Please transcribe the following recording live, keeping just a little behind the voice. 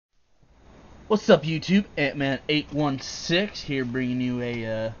What's up, YouTube? Ant-Man816 here, bringing you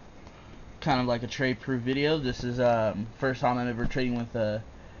a kind of like a trade-proof video. This is first time I'm ever trading with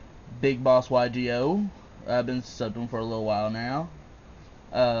BigBossYGO. I've been subbed him for a little while now.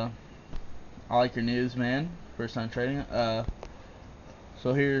 I like your news, man. First time trading.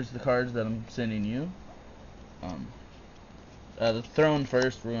 So here's the cards that I'm sending you. The throne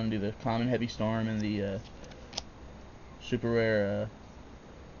first. We're gonna do the common heavy storm and the super rare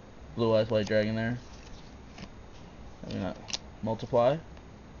blue eyes white dragon there. And we got multiply.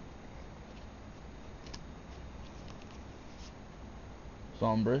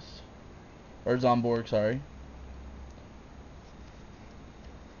 Zomborg, sorry.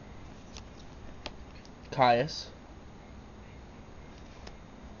 Caius.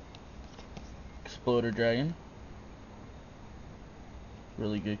 Exploder dragon.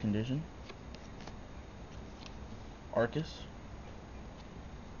 Really good condition. Arcus.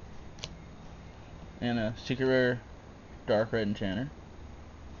 And a secret rare dark red enchanter.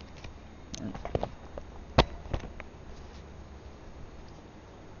 Right.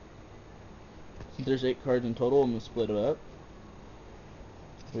 There's 8 cards in total. I'm gonna split it up.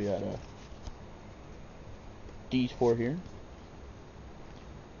 We got these 4 here.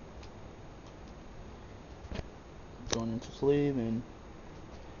 Going into sleeve and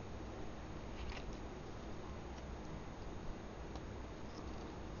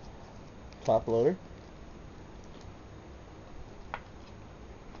top loader.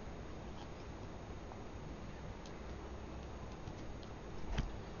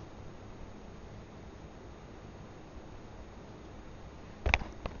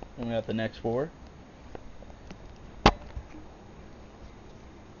 And we got the next 4.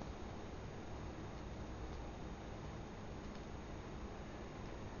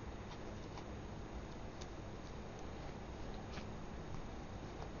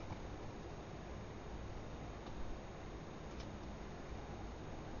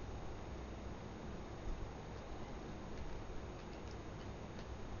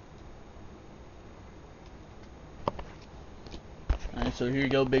 Alright, so here you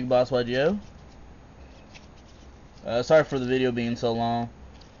go, Big Boss YGO. Sorry for the video being so long.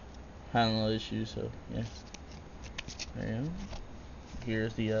 Having a little issues, so yeah. There you go.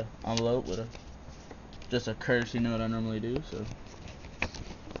 Here's the envelope with just a courtesy note I normally do, so.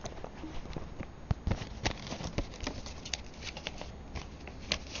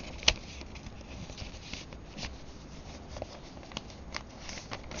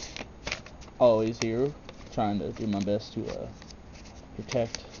 Always here, trying to do my best to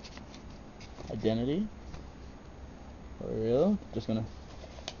protect identity. For real. Just gonna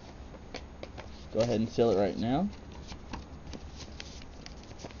go ahead and seal it right now.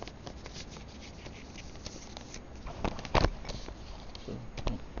 So,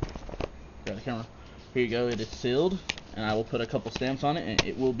 grab the camera. Here you go. It is sealed, and I will put a couple stamps on it, and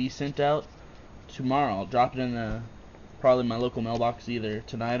it will be sent out tomorrow. I'll drop it in probably my local mailbox either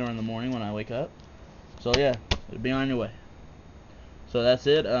tonight or in the morning when I wake up. So yeah, it'll be on your way. So that's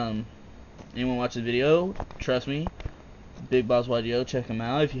it. Anyone watch the video, trust me, Big Boss YGO, check him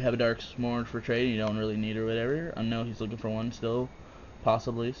out. If you have a dark smorge for trading, you don't really need it or whatever. I know he's looking for one still,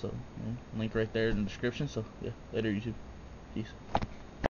 possibly. So yeah, link right there in the description. So yeah, later YouTube. Peace.